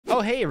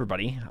So hey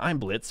everybody, I'm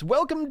Blitz.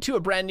 Welcome to a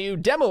brand new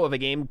demo of a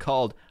game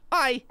called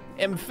I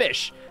Am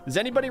Fish. Does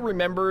anybody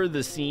remember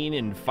the scene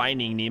in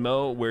Finding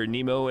Nemo where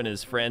Nemo and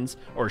his friends,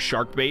 or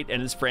Sharkbait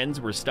and his friends,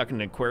 were stuck in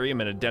an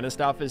aquarium in a dentist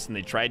office and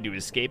they tried to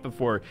escape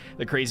before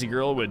the crazy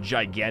girl with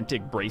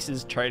gigantic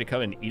braces tried to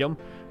come and eat them,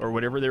 or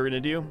whatever they were gonna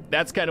do?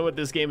 That's kind of what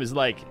this game is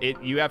like.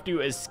 You have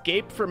to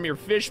escape from your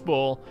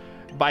fishbowl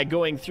by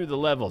going through the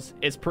levels.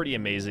 It's pretty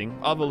amazing.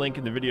 I'll have a link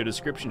in the video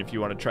description if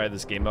you want to try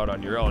this game out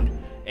on your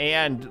own.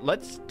 And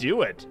let's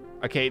do it.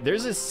 Okay,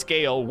 there's a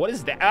scale. What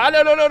is that? Ah,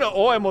 no.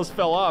 Oh, I almost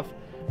fell off.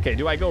 Okay,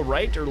 do I go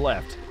right or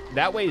left?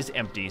 That way is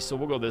empty, so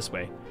we'll go this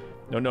way.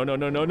 No.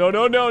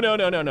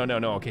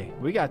 Okay,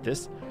 we got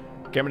this.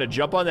 Okay, I'm gonna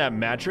jump on that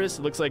mattress.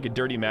 It looks like a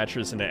dirty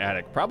mattress in the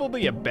attic.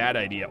 Probably a bad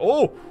idea.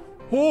 Oh,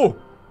 well,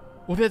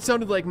 that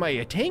sounded like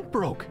my tank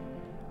broke.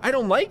 I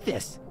don't like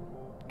this.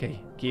 Okay,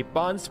 keep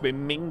on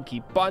swimming,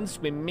 keep on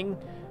swimming.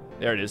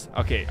 There it is.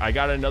 Okay, I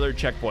got another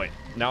checkpoint.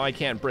 Now I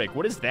can't break.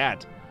 What is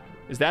that?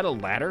 Is that a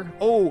ladder?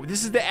 Oh,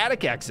 this is the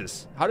attic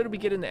axis. How did we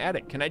get in the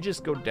attic? Can I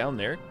just go down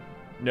there?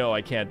 No,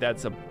 I can't.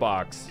 That's a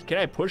box. Can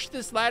I push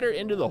this ladder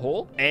into the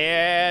hole?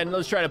 And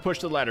let's try to push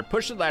the ladder.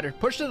 Push the ladder.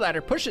 Push the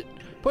ladder. Push it.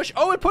 Push.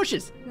 Oh, it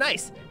pushes.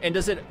 Nice. And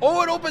does it?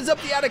 Oh, it opens up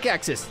the attic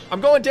axis.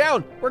 I'm going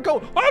down. We're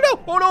going. Oh,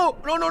 no. Oh,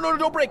 no. No.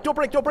 Don't break. Don't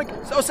break. Don't break.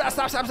 Oh,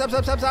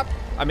 stop.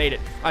 I made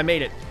it. I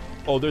made it.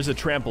 Oh, there's a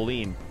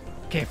trampoline.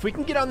 Okay, if we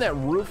can get on that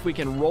roof, we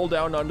can roll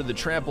down onto the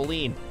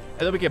trampoline.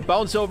 And then we can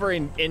bounce over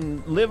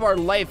and live our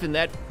life in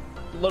that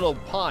little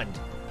pond.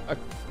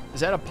 Is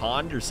that a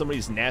pond or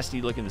somebody's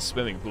nasty looking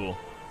swimming pool?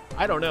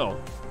 I don't know.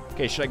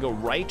 Okay, should I go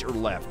right or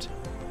left?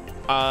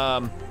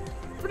 I'm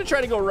gonna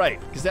try to go right,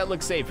 because that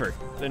looks safer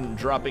than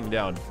dropping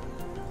down.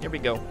 Here we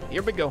go.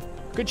 Here we go.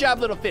 Good job,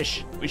 little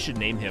fish. We should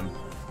name him.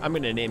 I'm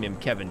gonna name him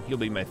Kevin. He'll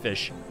be my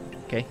fish.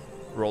 Okay,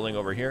 rolling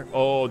over here.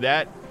 Oh,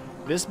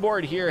 this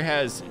board here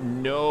has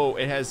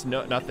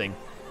nothing.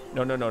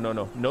 No.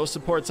 No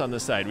supports on the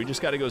side. We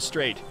just got to go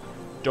straight.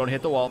 Don't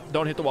hit the wall.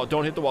 Don't hit the wall.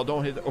 Don't hit the wall.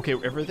 Don't hit the... Okay,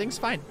 everything's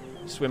fine.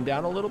 Swim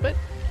down a little bit.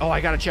 Oh, I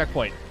got a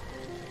checkpoint.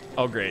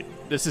 Oh, great.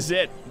 This is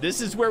it.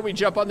 This is where we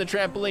jump on the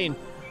trampoline.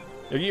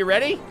 Are you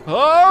ready?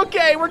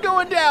 Okay, we're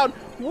going down.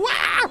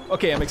 Wow!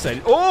 Okay, I'm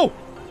excited. Oh!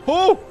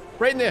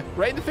 Right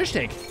in the fish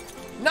tank.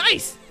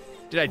 Nice!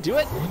 Did I do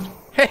it?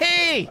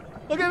 Hey!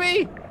 Look at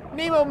me!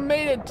 Nemo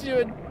made it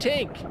to a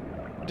tank.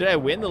 Did I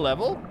win the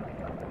level?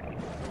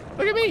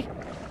 Look at me.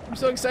 I'm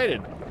so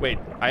excited. Wait,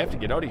 I have to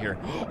get out of here.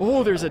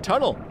 Oh, there's a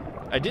tunnel.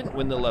 I didn't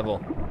win the level.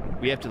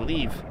 We have to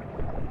leave.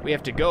 We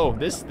have to go.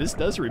 This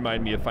does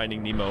remind me of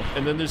Finding Nemo.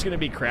 And then there's going to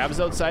be crabs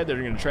outside that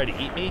are going to try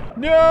to eat me.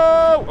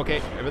 No!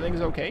 Okay,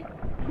 everything's okay.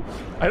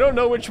 I don't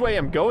know which way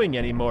I'm going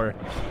anymore.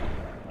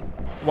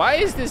 Why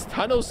is this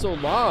tunnel so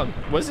long?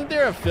 Wasn't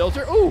there a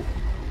filter? Ooh.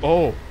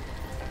 Oh,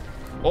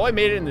 I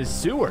made it in the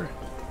sewer.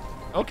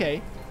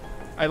 Okay.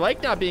 I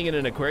like not being in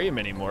an aquarium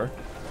anymore.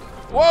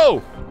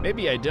 Whoa!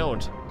 Maybe I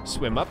don't.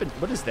 Swim up and...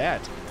 What is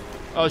that?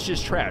 Oh, it's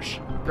just trash.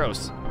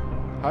 Gross.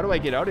 How do I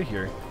get out of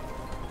here?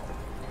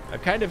 I'm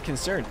kind of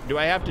concerned. Do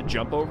I have to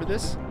jump over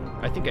this?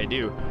 I think I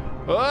do.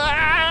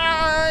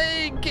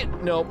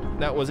 Nope,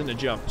 that wasn't a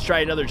jump. Let's try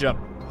another jump.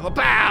 Oh,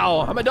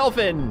 pow! I'm a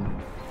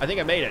dolphin. I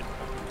think I made it.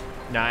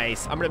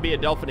 Nice. I'm gonna be a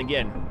dolphin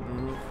again.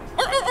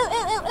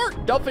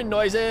 Dolphin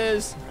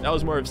noises. That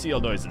was more of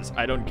seal noises.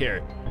 I don't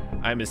care.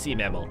 I'm a sea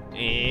mammal.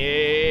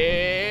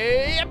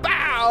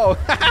 Bow!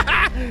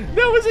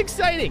 That was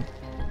exciting.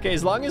 Okay,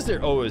 as long as there...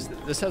 Oh,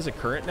 this has a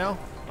current now?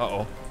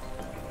 Uh-oh.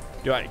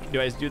 Do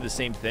I do the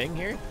same thing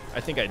here?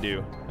 I think I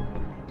do.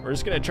 We're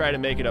just gonna try to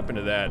make it up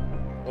into that.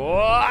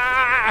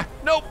 Oh,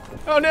 nope.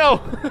 Oh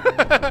no.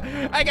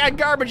 I got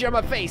garbage on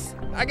my face.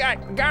 I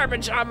got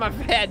garbage on my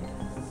head.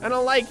 I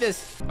don't like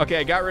this. Okay,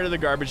 I got rid of the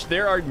garbage.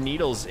 There are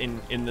needles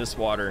in this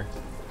water.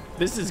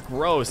 This is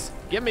gross.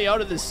 Get me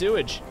out of the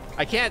sewage.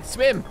 I can't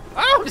swim.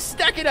 Oh, I'm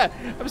stuck in a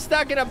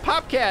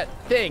popcat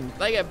thing,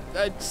 like a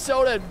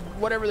soda,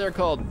 whatever they're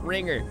called,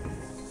 ringer.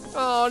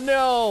 Oh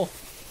no,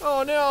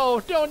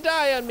 don't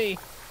die on me.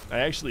 I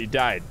actually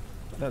died.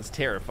 That's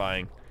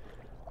terrifying.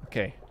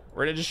 Okay,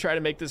 we're gonna just try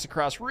to make this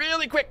across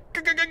really quick.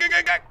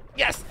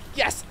 Yes,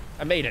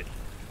 I made it.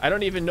 I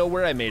don't even know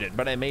where I made it,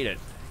 but I made it.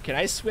 Can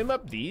I swim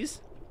up these?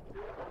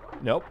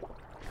 Nope.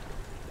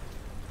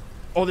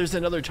 Oh, there's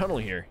another tunnel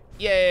here.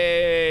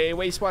 Yay,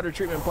 wastewater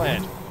treatment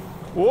plant.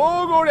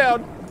 Whoa, go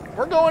down.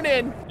 We're going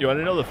in. You want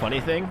to know the funny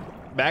thing?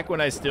 Back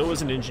when I still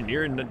was an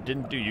engineer and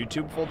didn't do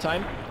YouTube full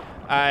time,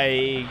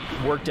 I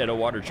worked at a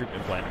water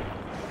treatment plant.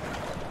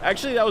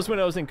 Actually, that was when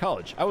I was in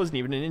college. I wasn't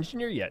even an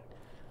engineer yet.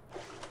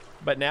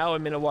 But now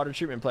I'm in a water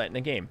treatment plant in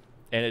a game.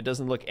 And it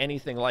doesn't look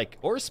anything like,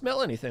 or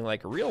smell anything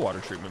like a real water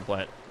treatment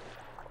plant.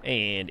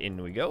 And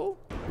in we go.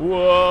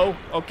 Whoa.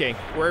 Okay,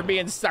 we're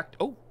being sucked.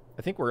 Oh,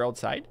 I think we're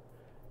outside.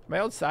 Am I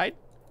outside?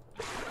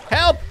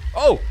 Help!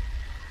 Oh,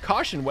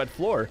 caution, wet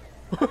floor.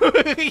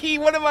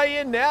 What am I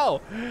in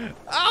now?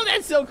 Oh,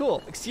 that's so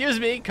cool. Excuse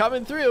me,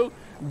 coming through.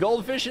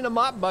 Goldfish in a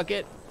mop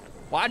bucket.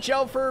 Watch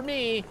out for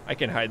me. I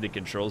can hide the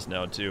controls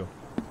now too.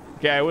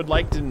 Okay, I would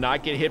like to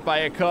not get hit by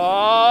a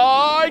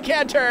car. I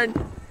can't turn.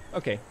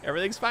 Okay,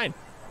 everything's fine.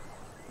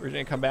 We're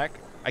gonna come back.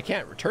 I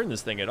can't return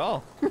this thing at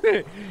all.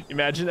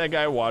 Imagine that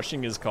guy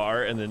washing his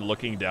car and then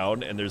looking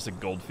down and there's a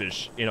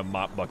goldfish in a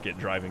mop bucket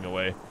driving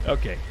away.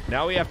 Okay,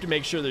 now we have to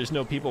make sure there's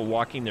no people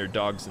walking their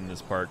dogs in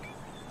this park.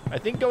 I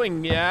think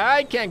yeah,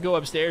 I can't go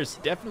upstairs.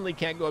 Definitely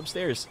can't go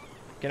upstairs.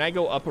 Can I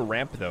go up a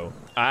ramp though?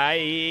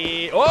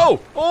 Oh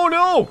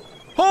no!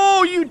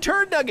 Oh, you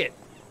turd nugget!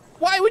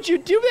 Why would you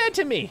do that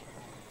to me?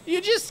 You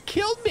just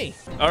killed me.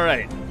 All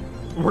right,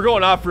 we're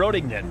going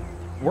off-roading then.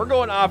 We're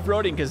going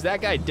off-roading because that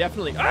guy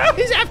definitely,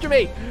 he's after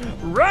me.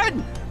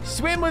 Run,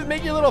 swim with,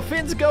 make your little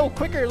fins go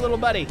quicker, little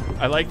buddy.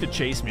 I like the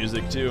chase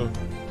music too.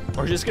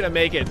 We're just gonna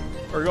make it.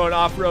 We're going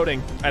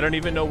off-roading. I don't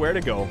even know where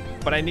to go,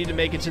 but I need to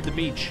make it to the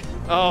beach.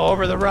 Oh,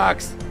 over the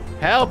rocks.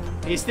 Help,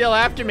 he's still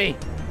after me.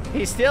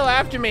 He's still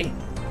after me.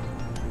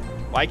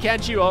 Why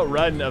can't you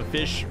outrun a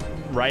fish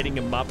riding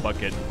a mop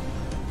bucket?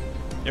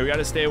 And we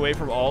gotta stay away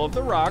from all of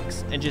the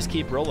rocks and just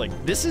keep rolling.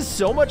 This is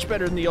so much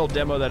better than the old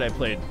demo that I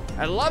played.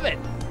 I love it.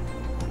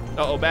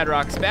 Uh-oh, bad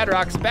rocks, bad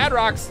rocks, bad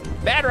rocks,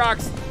 bad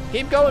rocks.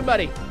 Keep going,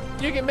 buddy.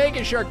 You can make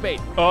it, shark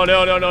bait. Oh,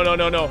 no, no, no, no,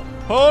 no, no.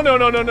 Oh, no,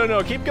 no, no, no,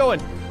 no. Keep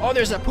going. Oh,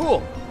 there's a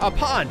pool, a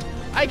pond.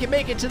 I can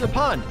make it to the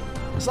pond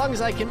as long as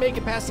I can make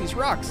it past these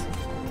rocks.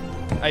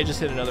 I just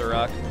hit another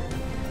rock.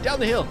 Down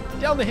the hill,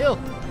 down the hill.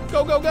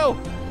 Go, go, go.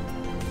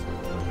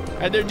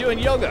 And they're doing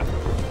yoga.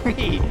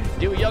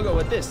 Do yoga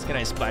with this. Can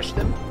I splash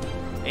them?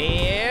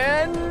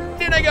 And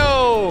in I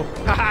go.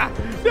 Haha,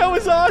 that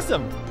was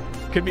awesome.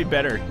 Could be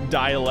better,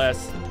 die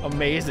less.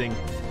 Amazing.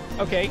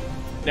 Okay,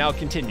 now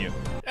continue.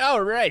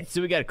 All right,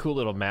 so we got a cool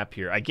little map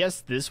here. I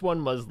guess this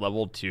one was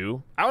level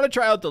 2. I want to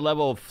try out the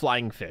level of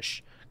flying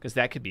fish, because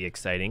that could be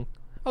exciting.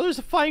 Oh, there's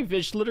a flying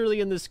fish literally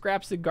in the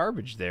scraps of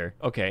garbage there.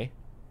 Okay.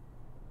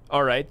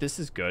 All right, this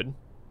is good.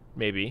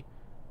 Maybe.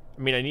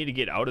 I mean, I need to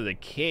get out of the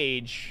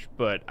cage,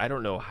 but I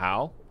don't know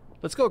how.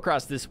 Let's go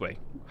across this way.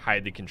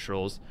 Hide the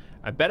controls.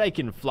 I bet I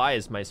can fly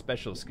as my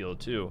special skill,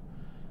 too.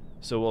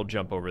 So we'll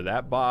jump over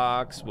that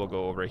box. We'll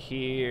go over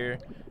here.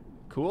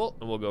 Cool.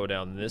 And we'll go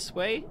down this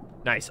way.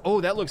 Nice.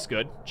 Oh, that looks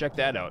good. Check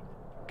that out.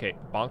 Okay,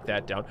 bonk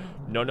that down.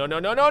 No, no, no,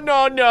 no, no,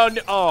 no, no,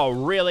 no. Oh,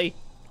 really?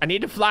 I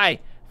need to fly.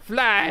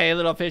 Fly,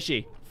 little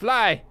fishy.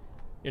 Fly.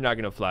 You're not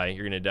gonna fly.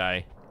 You're gonna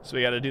die. So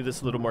we gotta do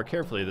this a little more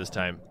carefully this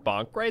time.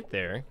 Bonk right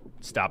there.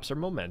 Stops our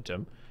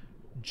momentum.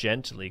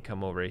 Gently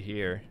come over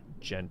here.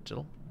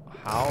 Gentle.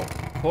 How?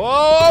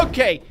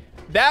 Okay.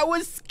 That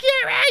was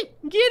scary.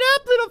 Get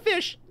up, little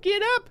fish.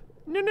 Get up.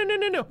 No, no, no,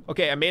 no, no.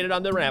 Okay, I made it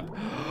on the ramp.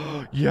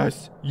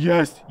 Yes,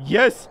 yes,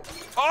 yes.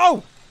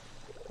 Oh,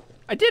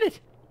 I did it.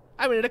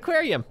 I'm in an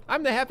aquarium.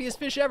 I'm the happiest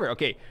fish ever.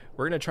 Okay,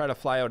 we're gonna try to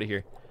fly out of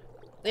here.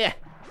 Yeah.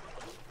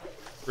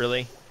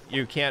 Really?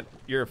 You can't,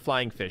 you're a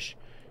flying fish.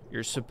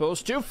 You're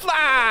supposed to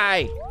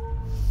fly.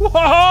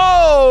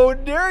 Whoa,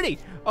 dirty.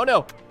 Oh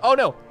no, oh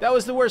no. That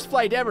was the worst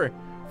flight ever.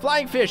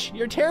 Flying fish,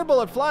 you're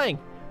terrible at flying.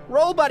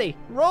 Roll, buddy,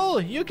 roll.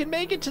 You can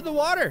make it to the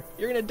water.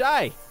 You're gonna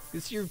die.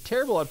 Because you're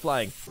terrible at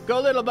flying. Go,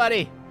 little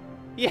buddy.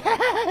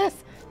 Yes,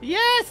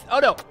 yes. Oh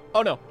no,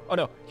 oh no, oh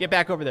no. Get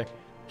back over there.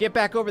 Get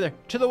back over there.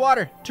 To the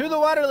water,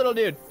 little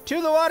dude.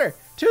 To the water,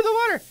 to the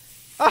water.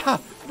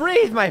 Ah,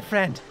 breathe, my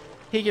friend.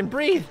 He can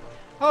breathe.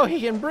 Oh, he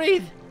can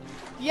breathe.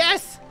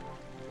 Yes.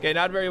 Okay,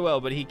 not very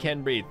well, but he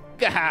can breathe.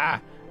 Gah.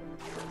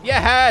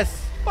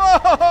 Yes.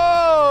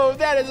 Oh,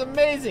 that is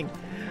amazing.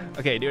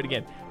 Okay, do it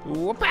again.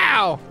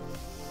 Wow.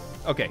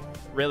 Okay,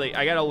 really,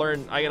 I gotta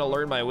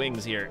learn my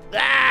wings here.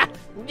 Ah,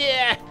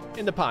 yeah,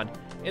 in the pond,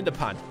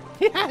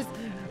 Yes.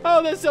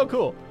 Oh, that's so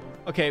cool.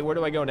 Okay, where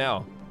do I go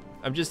now?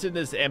 I'm just in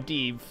this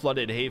empty,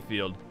 flooded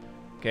hayfield.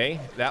 Okay,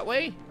 that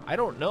way? I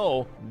don't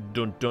know.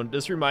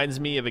 This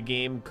reminds me of a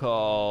game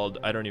called,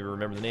 I don't even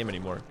remember the name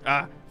anymore.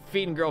 Ah,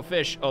 Feed and Grow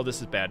Fish. Oh,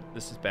 this is bad.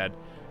 This is bad.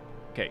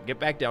 Okay, get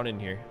back down in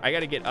here. I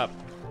gotta get up.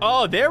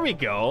 Oh, there we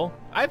go.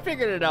 I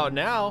figured it out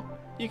now.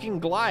 You can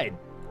glide.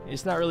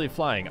 It's not really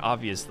flying,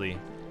 obviously.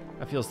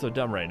 I feel so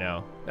dumb right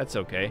now. That's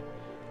okay.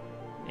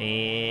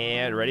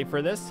 And ready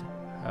for this?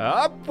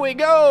 Up we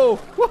go!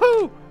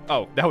 Woohoo!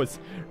 Oh, that was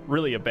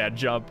really a bad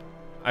jump.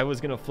 I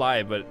was gonna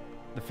fly, but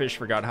the fish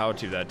forgot how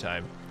to that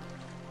time.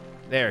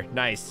 There,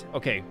 nice.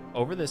 Okay,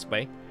 over this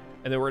way.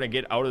 And then we're gonna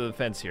get out of the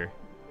fence here.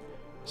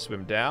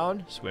 Swim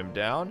down, swim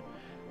down.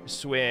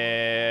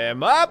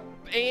 Swim up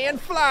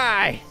and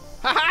fly!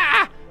 Ha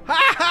ha!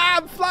 Ha ha!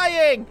 I'm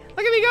flying!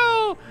 Look at me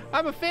go!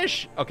 I'm a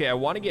fish. Okay, I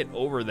want to get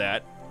over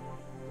that.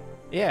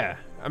 Yeah,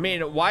 I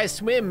mean, why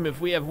swim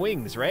if we have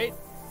wings, right?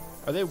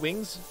 Are they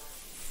wings?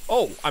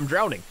 Oh, I'm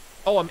drowning.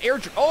 Oh, I'm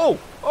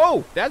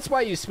oh, that's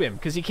why you swim,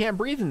 because you can't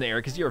breathe in the air,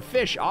 because you're a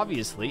fish,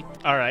 obviously.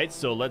 All right,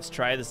 so let's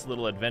try this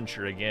little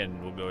adventure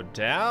again. We'll go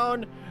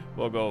down,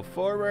 we'll go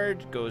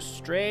forward, go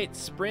straight,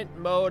 sprint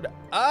mode,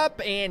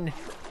 up, and...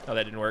 Oh,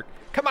 that didn't work.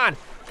 Come on,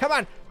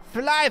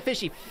 fly,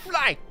 fishy,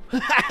 fly.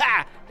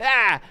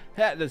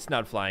 That's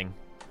not flying.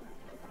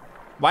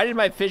 Why did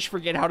my fish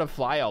forget how to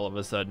fly all of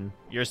a sudden?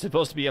 You're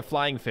supposed to be a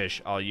flying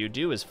fish. All you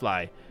do is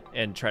fly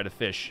and try to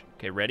fish.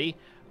 Okay, ready?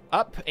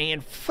 up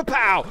and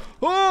pow.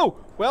 Oh,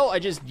 well, I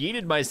just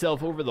yeeted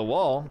myself over the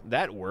wall.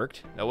 That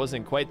worked. That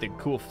wasn't quite the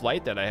cool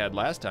flight that I had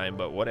last time,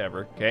 but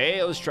whatever.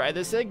 Okay, let's try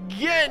this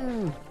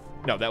again.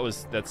 No,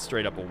 that's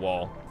straight up a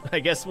wall. I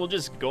guess we'll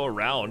just go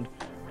around.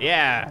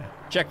 Yeah,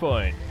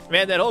 checkpoint.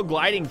 Man, that whole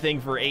gliding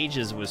thing for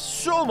ages was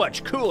so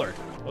much cooler.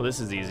 Oh, this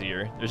is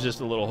easier. There's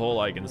just a little hole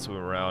I can swim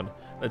around.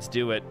 Let's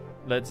do it.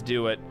 Let's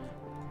do it.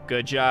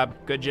 Good job.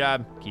 Good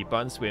job. Keep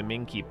on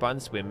swimming. Keep on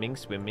swimming.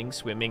 Swimming.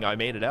 Swimming. I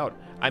made it out.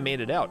 I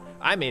made it out.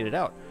 I made it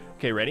out.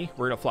 Okay, ready?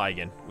 We're gonna fly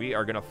again. We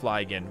are gonna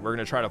fly again. We're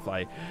gonna try to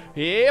fly.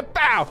 Yeah,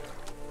 pow!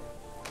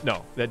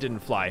 No, that didn't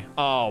fly.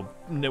 Oh,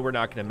 no, we're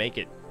not gonna make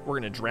it. We're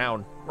gonna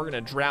drown. We're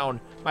gonna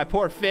drown. My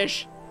poor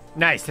fish.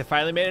 Nice. I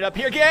finally made it up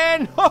here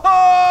again.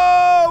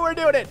 Oh, we're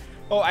doing it.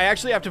 Oh, I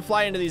actually have to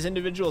fly into these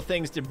individual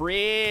things to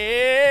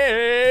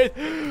breathe.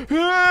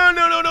 No,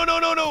 no, no, no,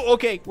 no, no.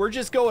 Okay, we're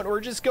just going. We're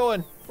just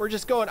going. We're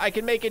just going. I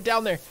can make it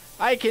down there.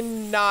 I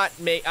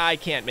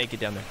can't make it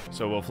down there.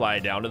 So we'll fly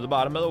down to the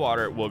bottom of the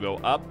water. We'll go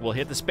up. We'll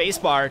hit the space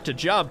bar to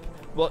jump.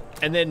 Well,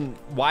 and then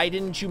why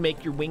didn't you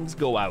make your wings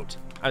go out?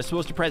 I was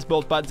supposed to press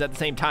both buttons at the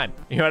same time.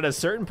 You know, at a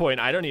certain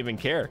point, I don't even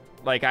care.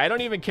 Like, I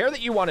don't even care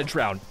that you want to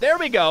drown. There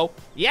we go.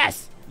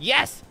 Yes.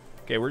 Yes.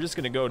 Okay, we're just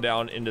going to go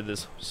down into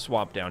this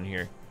swamp down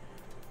here.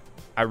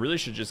 I really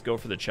should just go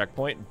for the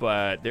checkpoint,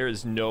 but there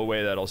is no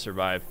way that'll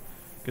survive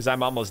because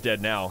I'm almost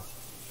dead now.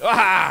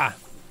 Ah,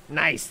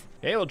 nice.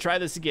 Hey, we'll try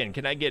this again.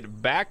 Can I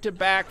get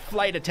back-to-back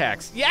flight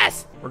attacks?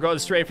 Yes! We're going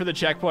straight for the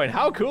checkpoint.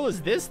 How cool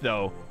is this,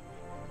 though?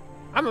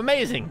 I'm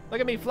amazing. Look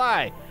at me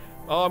fly.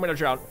 Oh, I'm going to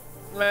drown.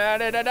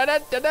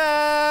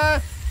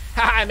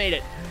 Ha, I made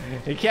it.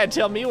 You can't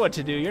tell me what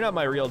to do. You're not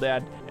my real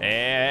dad.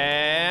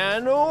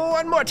 And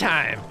one more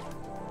time.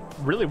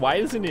 Really, why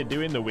isn't it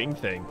doing the wing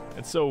thing?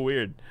 It's so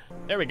weird.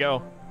 There we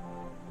go.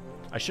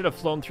 I should have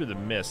flown through the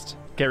mist.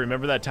 Okay,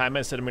 remember that time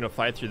I said I'm gonna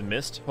fly through the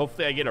mist?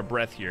 Hopefully I get a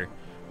breath here.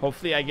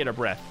 Hopefully I get a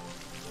breath.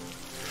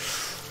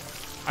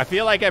 I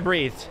feel like I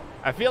breathed.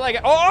 I feel like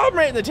oh, I'm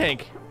right in the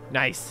tank.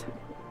 Nice.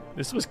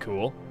 This was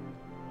cool.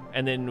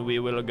 And then we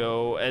will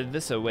go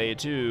this way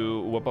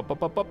too.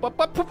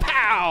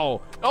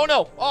 Pow! Oh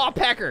no! Oh,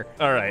 pecker!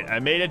 All right, I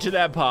made it to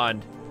that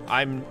pond.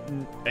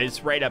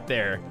 It's right up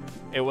there.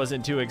 It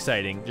wasn't too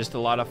exciting. Just a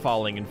lot of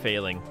falling and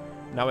failing.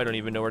 Now I don't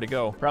even know where to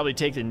go. Probably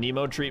take the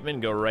Nemo treatment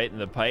and go right in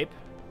the pipe.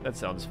 That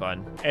sounds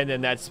fun. And then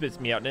that spits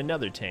me out in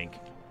another tank.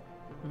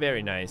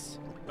 Very nice.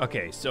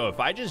 Okay, so if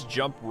I just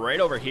jump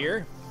right over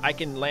here, I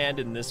can land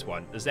in this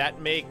one. Does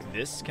that make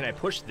this? Can I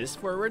push this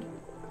forward?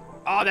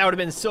 Oh, that would have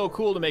been so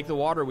cool to make the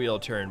water wheel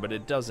turn, but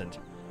it doesn't.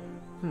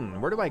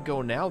 Where do I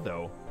go now,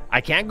 though?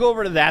 I can't go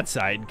over to that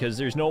side because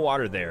there's no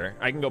water there.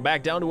 I can go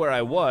back down to where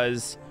I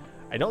was.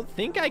 I don't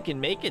think I can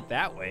make it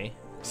that way.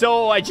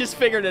 So I just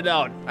figured it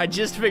out. I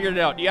just figured it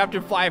out. You have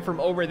to fly from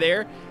over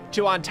there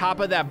to on top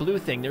of that blue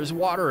thing. There's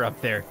water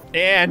up there.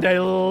 And I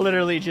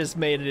literally just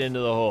made it into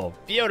the hole.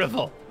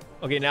 Beautiful.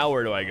 Okay, now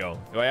where do I go?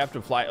 Do I have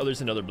to fly? Oh,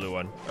 there's another blue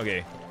one.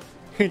 Okay.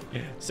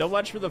 So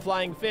much for the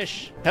flying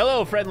fish.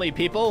 Hello, friendly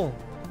people.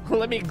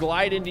 Let me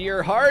glide into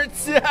your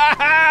hearts.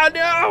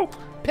 No!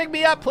 Pick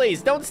me up,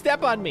 please. Don't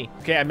step on me.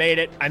 Okay, I made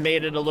it. I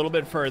made it a little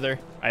bit further.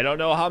 I don't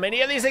know how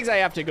many of these things I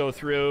have to go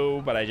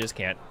through, but I just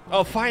can't.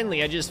 Oh,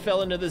 finally, I just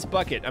fell into this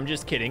bucket. I'm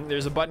just kidding.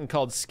 There's a button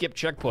called skip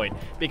checkpoint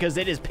because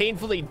it is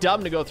painfully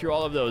dumb to go through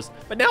all of those.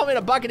 But now I'm in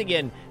a bucket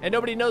again, and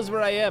nobody knows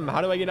where I am.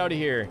 How do I get out of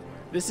here?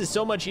 This is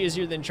so much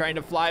easier than trying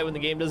to fly when the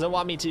game doesn't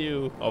want me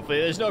to. Hopefully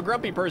there's no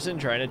grumpy person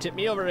trying to tip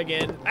me over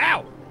again.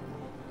 Ow!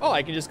 Oh,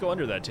 I can just go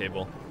under that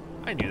table.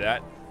 I knew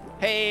that.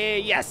 Hey,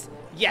 yes,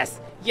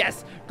 yes,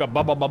 yes. Whoa,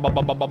 no,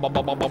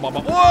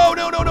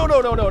 no, no,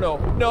 no, no, no, no.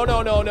 No,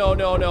 no, no, no,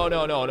 no, no,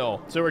 no, no,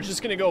 no. So we're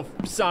just gonna go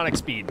sonic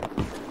speed.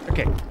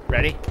 Okay,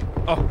 ready?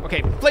 Oh,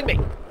 okay, fling me.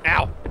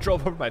 Ow, I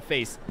drove over my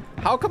face.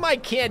 How come I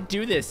can't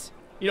do this?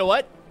 You know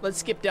what? Let's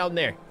skip down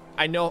there.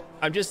 I know,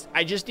 I just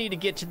need to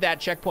get to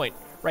that checkpoint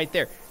right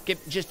there.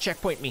 Just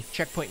checkpoint me,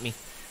 checkpoint me.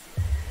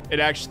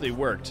 It actually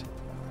worked.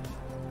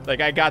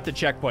 Like I got the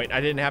checkpoint. I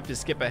didn't have to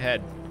skip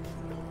ahead.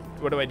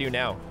 What do I do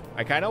now?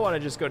 I kind of want to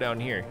just go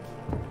down here.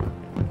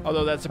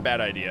 Although that's a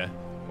bad idea.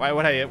 Why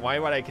would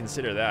I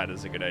consider that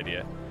as a good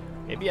idea?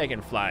 Maybe I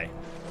can fly.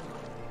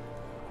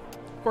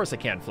 Of course I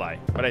can't fly,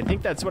 but I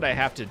think that's what I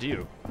have to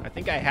do. I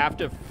think I have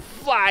to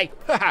fly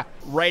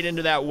right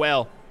into that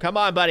well. Come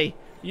on, buddy.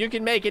 You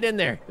can make it in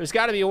there. There's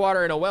got to be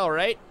water in a well,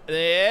 right?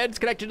 It's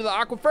connected to the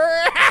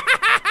aquifer.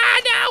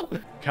 No!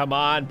 Come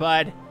on,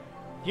 bud.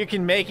 You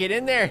can make it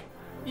in there.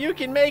 You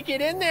can make it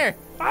in there.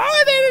 Oh,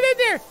 I made it in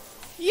there.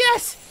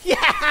 Yes!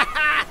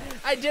 Yeah!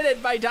 I did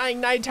it by dying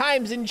 9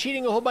 times and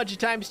cheating a whole bunch of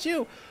times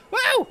too.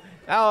 Woo!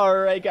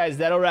 Alright guys,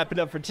 that'll wrap it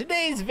up for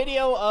today's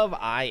video of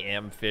I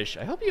Am Fish.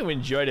 I hope you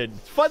enjoyed it.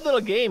 Fun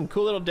little game,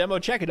 cool little demo.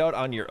 Check it out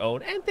on your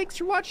own. And thanks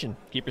for watching.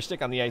 Keep your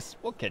stick on the ice.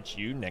 We'll catch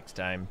you next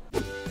time.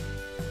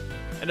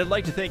 And I'd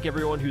like to thank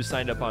everyone who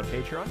signed up on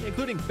Patreon,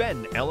 including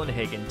Ben, Ellen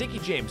Hagen, Dickie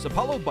James,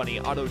 Apollo Bunny,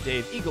 Otto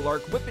Dave, Eagle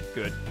Arc, Whip It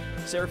Good,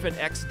 Seraphin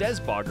X, Des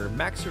Bogger,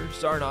 Maxer,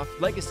 Zarnoff,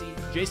 Legacy,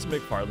 Jason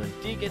McFarland,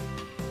 Deegan,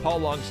 Paul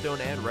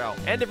Longstone, and Ralph,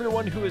 and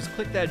everyone who has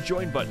clicked that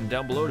join button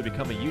down below to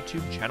become a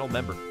YouTube channel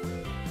member.